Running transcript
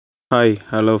Hi,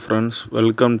 hello friends.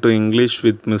 Welcome to English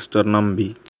with Mr.NAMBI.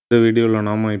 இந்த வீடியோவில்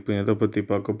நாம் இப்போ எதை பற்றி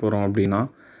பார்க்க போகிறோம் அப்படின்னா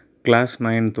class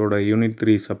 9th unit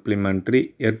 3 supplementary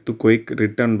earthquake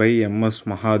written by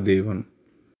M.S.Mahadevan.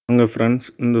 அங்கே ஃப்ரெண்ட்ஸ்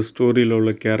இந்த ஸ்டோரியில்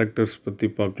உள்ள கேரக்டர்ஸ் பற்றி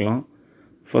பார்க்கலாம்.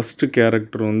 ஃபஸ்ட்டு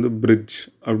கேரக்டர் பிரிட்ஜ்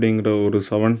அப்படிங்கிற ஒரு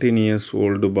 17 years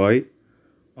old பாய்.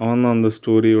 அவன் தான் அந்த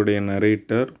ஸ்டோரியோடைய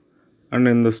நரேட்டர்.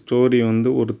 அண்ட் இந்த ஸ்டோரி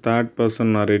ஒரு தேர்ட்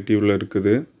பர்சன் நரேட்டிவில்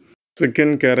இருக்குது.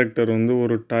 செகண்ட் கேரக்டர்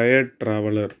ஒரு டயர்ட்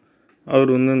ட்ராவலர்.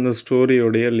 அவர் இந்த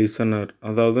ஸ்டோரியோடைய லிசனர்.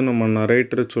 அதாவது நம்ம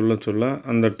நரேட்டர் சொல்ல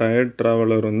அந்த tired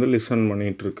traveller listen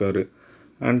பண்ணிகிட்ருக்காரு.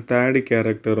 And third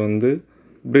character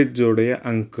பிரிட்ஜோடைய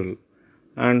uncle.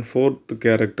 And fourth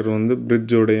character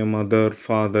பிரிட்ஜோடைய mother,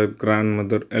 father, grand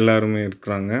mother எல்லாருமே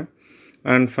இருக்கிறாங்க.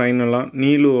 அண்ட் ஃபைனலாக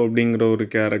நீலு அப்படிங்கிற ஒரு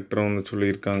கேரக்டரை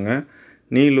சொல்லியிருக்காங்க.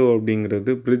 நீலு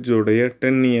அப்படிங்கிறது பிரிட்ஜோடைய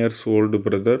 10 years old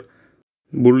பிரதர்.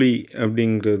 புலி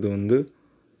அப்படிங்கிறது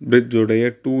பிரிட்ஜோடைய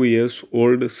 2 years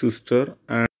old sister.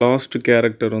 And last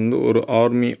character ஒரு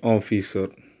ஆர்மி ஆஃபீஸர்.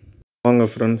 வாங்க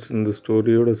ஃப்ரெண்ட்ஸ் இந்த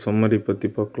ஸ்டோரியோட சம்மரி பற்றி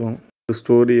பார்க்கலாம். இந்த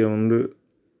ஸ்டோரியை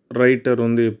ரைட்டர்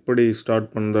எப்படி ஸ்டார்ட்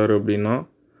பண்ணுறாரு அப்படின்னா,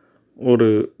 ஒரு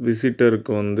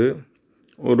விசிட்டருக்கு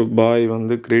ஒரு பாய்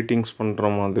க்ரீட்டிங்ஸ்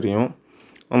பண்ணுற மாதிரியும்,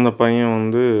 அந்த பையன்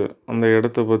அந்த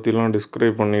இடத்த பற்றிலாம்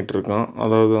டிஸ்கிரைப் பண்ணிகிட்ருக்கான்.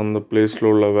 அதாவது அந்த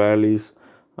பிளேஸில் உள்ள வேலிஸ்,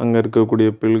 அங்கே இருக்கக்கூடிய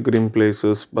பில்கிரிம்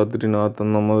பிளேசஸ், பத்ரிநாத்,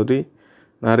 அந்த மாதிரி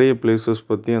நிறைய பிளேசஸ்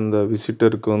பற்றி அந்த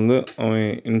விசிட்டருக்கு அவன்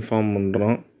இன்ஃபார்ம்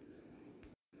பண்ணுறான்.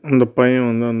 அந்த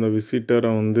பையன் அந்த விசிட்டரை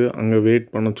அங்கே வெயிட்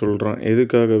பண்ண சொல்கிறான்.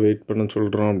 எதுக்காக வெயிட் பண்ண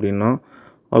சொல்கிறான் அப்படின்னா,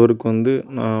 அவருக்கு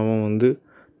அவன்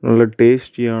நல்ல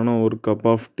டேஸ்டியான ஒரு கப்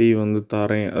ஆஃப் டீ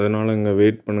தரேன், அதனால் இங்கே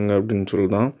வெயிட் பண்ணுங்க அப்படின்னு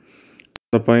சொல்லிதான்.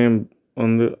 அந்த பையன்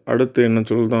அடுத்து என்ன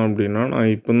சொல்கிறான் அப்படின்னா,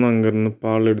 நான் இப்போ தான் அங்கேருந்து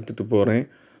பால் எடுத்துகிட்டு போகிறேன்,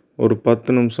 ஒரு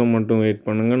 10 நிமிஷம் மட்டும் வெயிட்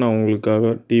பண்ணுங்கள், நான்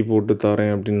உங்களுக்காக டீ போட்டு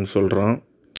தரேன் அப்படின்னு சொல்கிறான்.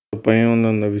 அந்த பையன்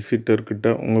அந்த விசிட்டர்கிட்ட,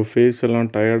 உங்கள் ஃபேஸ் எல்லாம்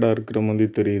டயர்டாக இருக்கிற மாதிரி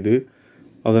தெரியுது,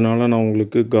 அதனால் நான்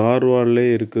உங்களுக்கு கார்வால்லே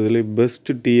இருக்கிறதுலே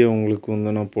பெஸ்ட்டு டீயை உங்களுக்கு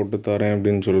நான் போட்டு தரேன்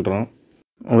அப்படின்னு சொல்கிறான்.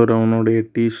 அவர் அவனுடைய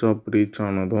டீ ஷாப் ரீச்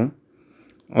ஆனதும்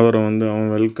அவரை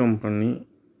அவன் வெல்கம் பண்ணி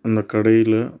அந்த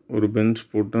கடையில் ஒரு பெஞ்ச்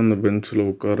போட்டு அந்த பெஞ்சில்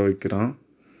உட்கார வைக்கிறான்.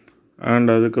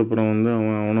 அண்ட் அதுக்கப்புறம்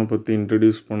அவனை பற்றி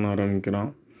இன்ட்ரடியூஸ் பண்ண ஆரம்பிக்கிறான்.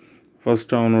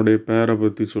 ஃபஸ்ட்டு அவனுடைய பேரை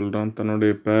பற்றி சொல்கிறான்.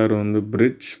 தன்னுடைய பேர்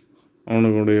பிரிட்ஜ்.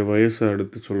 அவனுடைய வயசை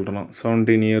எடுத்து சொல்கிறான்.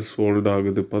 17 years old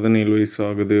ஆகுது, 17 வயசு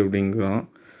ஆகுது அப்படிங்கிறான்.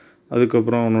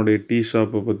 அதுக்கப்புறம் அவனுடைய டீ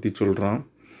ஷாப்பை பற்றி சொல்கிறான்.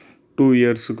 2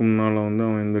 yearsக்கு முன்னால்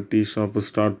அவன் இந்த டீ ஷாப்பை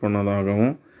ஸ்டார்ட்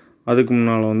பண்ணதாகவும், அதுக்கு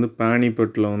முன்னால்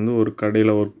பானிபட்டில் ஒரு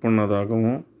கடையில் ஒர்க்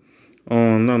பண்ணதாகவும்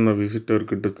அவன் அந்த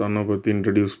விசிட்டர்கிட்ட தன்னை பற்றி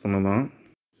இன்ட்ரடியூஸ் பண்ணதான்.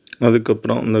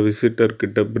 அதுக்கப்புறம் அந்த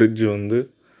விசிட்டர்கிட்ட பிரிட்ஜ்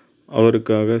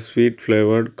அவருக்காக ஸ்வீட்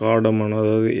ஃப்ளேவர்ட் கார்டமன்,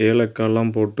 அதாவது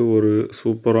ஏலக்காய்லாம் போட்டு ஒரு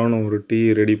சூப்பரான ஒரு டீ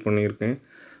ரெடி பண்ணியிருக்கேன்,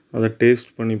 அதை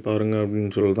டேஸ்ட் பண்ணி பாருங்கள்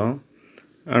அப்படின்னு சொல்லிதான்.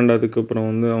 அண்ட் அதுக்கப்புறம்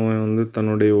அவன்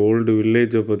தன்னுடைய ஓல்டு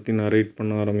வில்லேஜை பற்றி நரேட்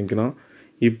பண்ண ஆரம்பிக்கிறான்.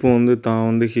 இப்போ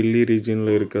தான் ஹில்லி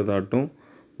ரீஜனில் இருக்கிறதாட்டும்,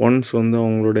 ஒன்ஸ்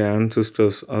அவங்களுடைய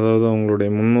ஆன்சிஸ்டர்ஸ், அதாவது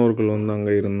அவங்களுடைய முன்னோர்கள்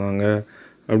அங்கே இருந்தாங்க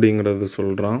அப்படிங்கிறத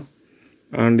சொல்கிறான்.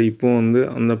 அண்ட் இப்போ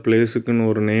அந்த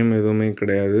பிளேஸுக்குன்னு ஒரு நேம் எதுவுமே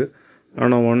கிடையாது.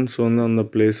 ஆனால் ஒன்ஸ் அந்த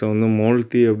பிளேஸை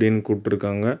மோல்த்தி அப்படின்னு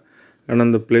கூப்பிட்ருக்காங்க. அண்ட்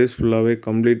அந்த பிளேஸ் ஃபுல்லாகவே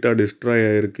கம்ப்ளீட்டாக டிஸ்ட்ராய்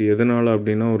ஆகிருக்கு. எதனால்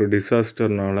அப்படின்னா, ஒரு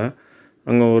டிசாஸ்டர்னால்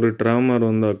அங்கே ஒரு ட்ரெமர்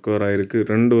அக்வர் ஆகிருக்கு.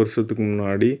 2 வருஷத்துக்கு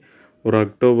முன்னாடி ஒரு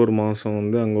அக்டோபர் மாதம்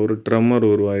அங்கே ஒரு ட்ரெமர்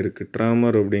உருவாயிருக்கு.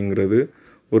 ட்ரெமர் அப்படிங்கிறது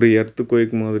ஒரு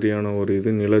எர்த்குவேக் மாதிரியான ஒரு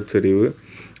நிலச்சரிவு.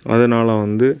 அதனால்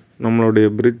நம்மளுடைய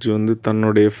பிரிட்ஜ்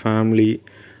தன்னுடைய ஃபேமிலி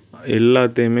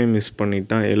எல்லாத்தையுமே மிஸ்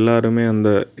பண்ணிட்டான். எல்லாருமே அந்த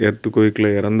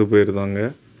எர்த்குவேக்கில் இறந்து போயிருந்தாங்க.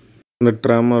 இந்த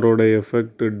ட்ரெமரோட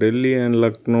எஃபெக்ட் டெல்லி அண்ட்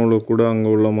லக்னோவில் கூட அங்கே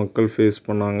உள்ள மக்கள் ஃபேஸ்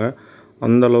பண்ணாங்க.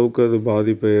 அந்த அளவுக்கு அது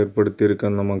பாதிப்பை ஏற்படுத்தியிருக்கு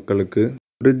அந்த மக்களுக்கு.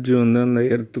 பிரிட்ஜ் அந்த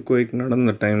எர்த்குவேக்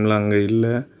நடந்த டைமில் அங்கே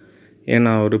இல்லை.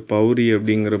 ஏன்னா அவர் பௌரி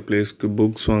அப்படிங்கிற பிளேஸ்க்கு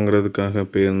புக்ஸ் வாங்குறதுக்காக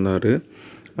போயிருந்தார்.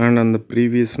 அண்ட் அந்த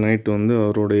ப்ரீவியஸ் நைட்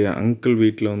அவருடைய அங்கிள்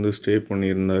வீட்டில் ஸ்டே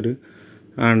பண்ணியிருந்தார்.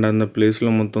 அண்ட் அந்த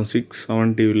பிளேஸில் மொத்தம்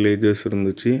 670 வில்லேஜஸ்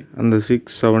இருந்துச்சு. அந்த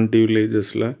 670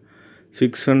 வில்லேஜஸில்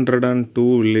 602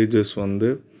 வில்லேஜஸ்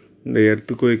இந்த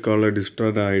எர்த்குவேக்கால்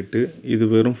டிஸ்ட்ராய் ஆகிட்டு, இது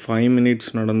வெறும் 5 minutes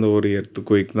நடந்த ஒரு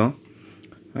எர்த்குவேக் தான்.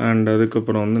 அண்ட்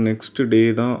அதுக்கப்புறம் நெக்ஸ்ட் டே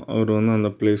தான் அவர் அந்த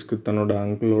பிளேஸ்க்கு தன்னோட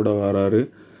அங்கிளோட வராரு.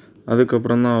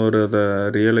 அதுக்கப்புறம் தான் அவர் அதை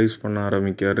ரியலைஸ் பண்ண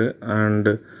ஆரம்பிக்கார்.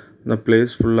 அண்டு இந்த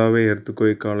பிளேஸ் ஃபுல்லாகவே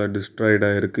எர்த்குவேக்கால் டிஸ்ட்ராய்ட்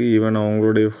ஆகிருக்கு. ஈவன்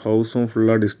அவங்களுடைய ஹவுஸும்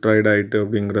ஃபுல்லாக டிஸ்ட்ராய்ட் ஆகிட்டு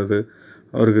அப்படிங்கிறது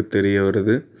அவருக்கு தெரிய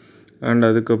வருது. அண்ட்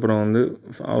அதுக்கப்புறம்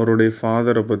அவருடைய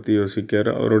ஃபாதரை பற்றி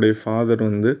யோசிக்கார். அவருடைய ஃபாதர்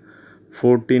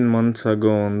 14 months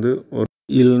ago ஒரு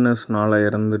இல்னஸ்னால்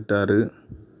இறந்துட்டார்.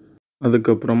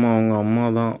 அதுக்கப்புறமா அவங்க அம்மா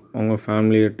தான் அவங்க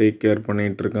ஃபேமிலியை டேக் கேர்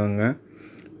பண்ணிகிட்ருக்காங்க.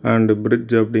 அண்டு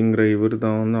பிரிட்ஜ் அப்படிங்கிற இவர்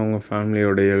தான் அவங்க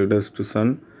ஃபேமிலியோட எல்டஸ்ட்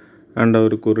சன். அண்ட்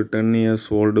அவருக்கு ஒரு 10 இயர்ஸ்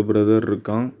ஓல்டு பிரதர்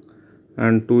இருக்கான்.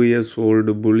 அண்ட் 2 இயர்ஸ்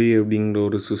ஓல்டு புலி அப்படிங்கிற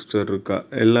ஒரு சிஸ்டர் இருக்கா.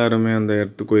 எல்லாருமே அந்த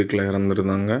எர்த்குவேக்கில்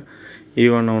இறந்துருந்தாங்க.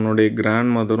 ஈவன் அவனுடைய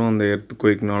கிராண்ட் மதரும் அந்த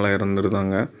எர்த்குவேக்னால்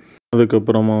இறந்துருந்தாங்க.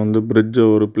 அதுக்கப்புறமா பிரிட்ஜை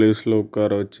ஒரு பிளேஸில்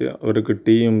உட்கார வச்சு அவருக்கு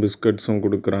டீயும் பிஸ்கட்ஸும்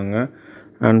கொடுக்குறாங்க.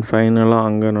 அண்ட் ஃபைனலாக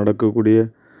அங்கே நடக்கக்கூடிய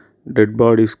டெட்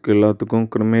பாடிஸ்க்கு எல்லாத்துக்கும்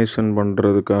க்ரிமேஷன்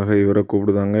பண்ணுறதுக்காக இவரை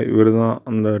கூப்பிடுதாங்க. இவர் தான்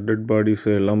அந்த டெட்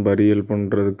பாடிஸை எல்லாம் பரியல்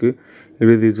பண்ணுறதுக்கு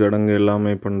இறுதி சடங்கு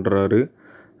எல்லாமே பண்ணுறாரு.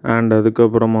 அண்ட்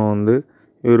அதுக்கப்புறமா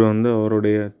இவர்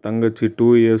அவருடைய தங்கச்சி 2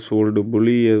 இயர்ஸ் ஓல்டு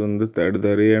புலியை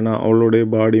தேடுதார். ஏன்னா அவளுடைய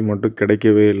பாடி மட்டும்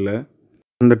கிடைக்கவே இல்லை.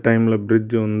 அந்த டைமில்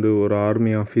பிரிட்ஜ் ஒரு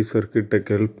ஆர்மி ஆஃபீஸர்கிட்ட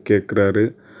ஹெல்ப் கேட்குறாரு.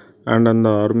 அண்ட் அந்த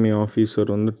ஆர்மி ஆஃபீஸர்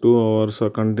 2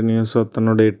 ஹவர்ஸாக கண்டினியூஸாக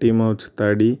தன்னுடைய டீமை வச்சு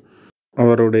தேடி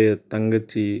அவருடைய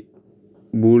தங்கச்சி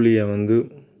பூலியை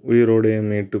உயிரோடைய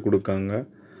மீட்டு கொடுக்காங்க.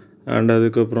 அண்ட்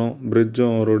அதுக்கப்புறம்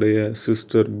பிரிட்ஜும் அவருடைய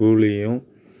சிஸ்டர் பூலியும்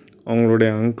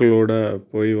அவங்களுடைய அங்கிளோட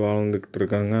போய் வாழ்ந்துக்கிட்டு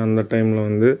இருக்காங்க. அந்த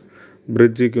டைமில்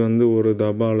பிரிட்ஜுக்கு ஒரு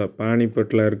தபால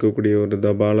பானிபட்டில் இருக்கக்கூடிய ஒரு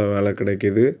தபால வேலை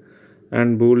கிடைக்கிது.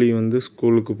 அண்ட் பூலி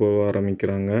ஸ்கூலுக்கு போக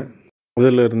ஆரம்பிக்கிறாங்க.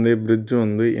 அதிலிருந்தே பிரிட்ஜு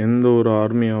எந்த ஒரு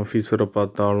ஆர்மி ஆஃபீஸரை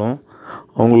பார்த்தாலும்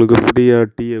அவங்களுக்கு ஃப்ரீயாக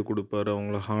டீயை கொடுப்பாரு,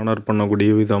 அவங்கள ஹானர்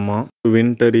பண்ணக்கூடிய விதமாக.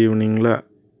 வின்டர் ஈவினிங்கில்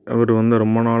அவர்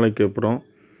ரொம்ப நாளைக்கு அப்புறம்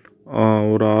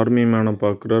ஒரு ஆர்மி மேனை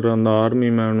பார்க்குறாரு. அந்த ஆர்மி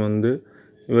மேன்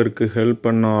இவருக்கு ஹெல்ப்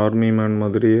பண்ண ஆர்மி மேன்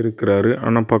மாதிரியே இருக்கிறாரு.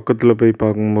 ஆனால் பக்கத்தில் போய்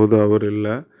பார்க்கும்போது அவர்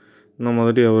இல்லை. இந்த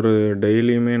மாதிரி அவர்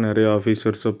டெய்லியுமே நிறைய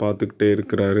ஆஃபீஸர்ஸை பார்த்துக்கிட்டே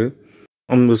இருக்கிறாரு.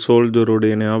 அந்த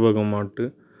சோல்ஜருடைய ஞாபகமாட்டு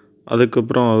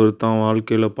அதுக்கப்புறம் அவர் தான்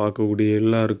வாழ்க்கையில் பார்க்கக்கூடிய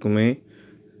எல்லாருக்குமே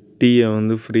டீயை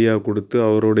ஃப்ரீயாக கொடுத்து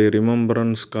அவருடைய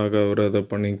ரிமெம்பரன்ஸ்க்காக அவர் அதை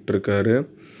பண்ணிக்கிட்டு இருக்காரு.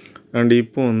 அண்ட்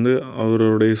இப்போ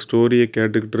அவருடைய ஸ்டோரியை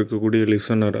கேட்டுக்கிட்டு இருக்கக்கூடிய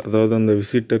லிசனர், அதாவது அந்த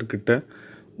விசிட்டர்கிட்ட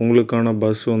உங்களுக்கான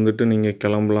பஸ் நீங்கள்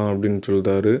கிளம்பலாம் அப்படின்னு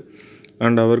சொல்கிறாரு.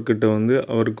 அண்ட் அவர்கிட்ட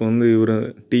அவருக்கு இவர்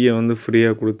டீயை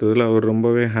ஃப்ரீயாக கொடுத்ததில் அவர்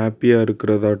ரொம்பவே ஹாப்பியாக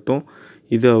இருக்கிறதாட்டும்,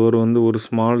 இது அவர் ஒரு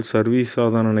ஸ்மால் சர்வீஸாக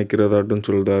தான் நினைக்கிறதாட்டும்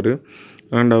சொல்கிறாரு.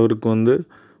 அண்ட் அவருக்கு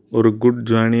ஒரு குட்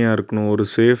ஜேர்னியாக இருக்கணும், ஒரு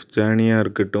சேஃப் ஜேர்னியாக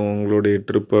இருக்கட்டும் உங்களுடைய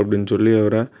ட்ரிப் அப்படின்னு சொல்லி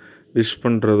அவரை விஷ்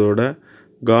பண்ணுறதோட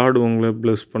காட் உங்களை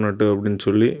ப்ளஸ் பண்ணட்டும் அப்படின்னு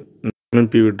சொல்லி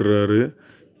அனுப்பி விட்டுறாரு.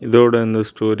 இதோட இந்த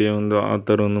ஸ்டோரியை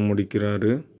ஆத்தர்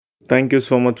முடிக்கிறாரு. Thank you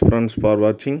so much friends for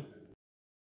வாட்சிங்.